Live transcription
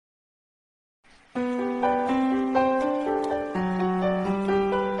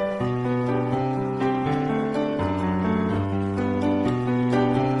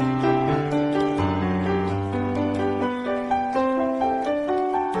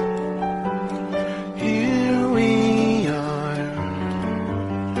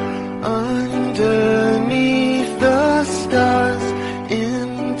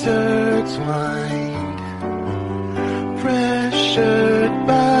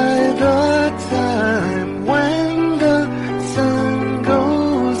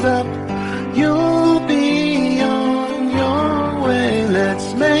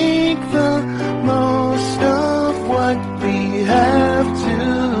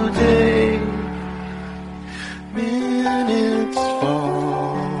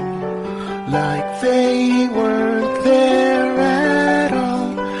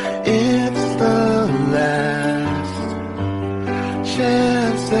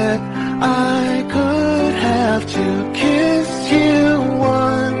I could have to kiss you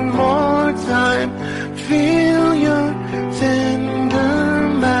one more time, feel your tender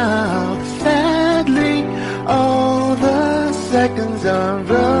mouth. Sadly, all the seconds are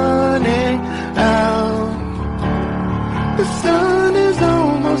running out. The sun is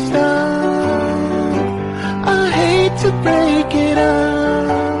almost up. I hate to break it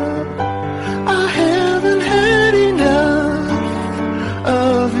up. I haven't had enough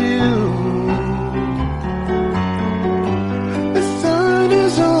of you. The sun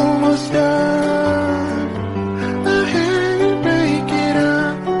is almost up. I hate to break it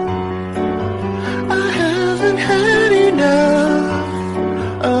up. I haven't had enough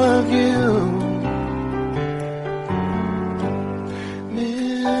of you.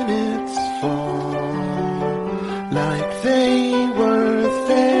 Minutes fall like they weren't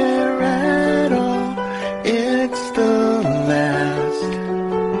there at all. It's the last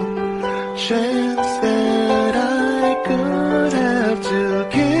chance that I could have to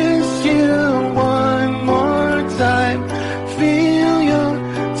kiss you one more time, feel your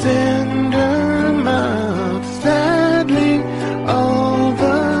tender mouth. Sadly, all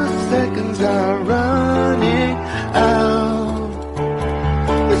the seconds are running out.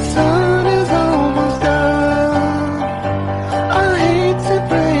 The sun is almost up. I hate to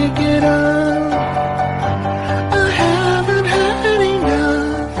break it up. I haven't had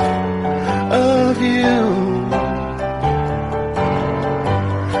enough of you.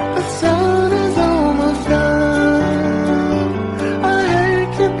 The sun is almost up. I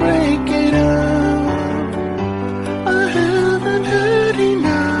hate to break it up. I haven't had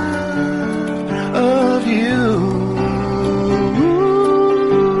enough of you.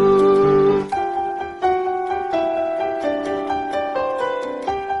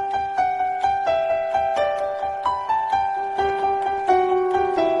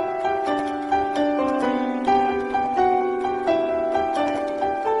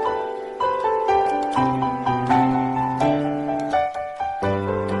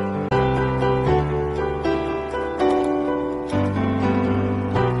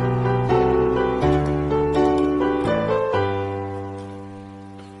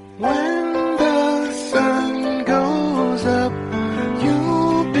 When the sun goes up,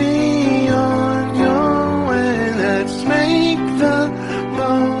 you'll be on your way. Let's make the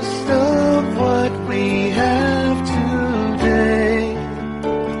most of what we have today.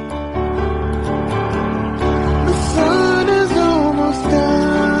 The sun is almost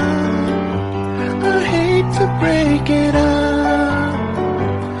down. I hate to break it up.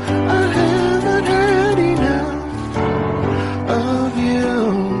 I haven't had enough of you.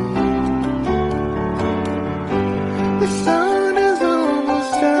 The sun is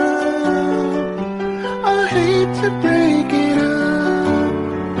almost up. I hate to break it up.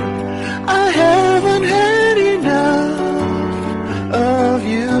 I haven't had enough of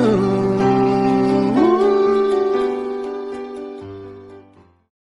you.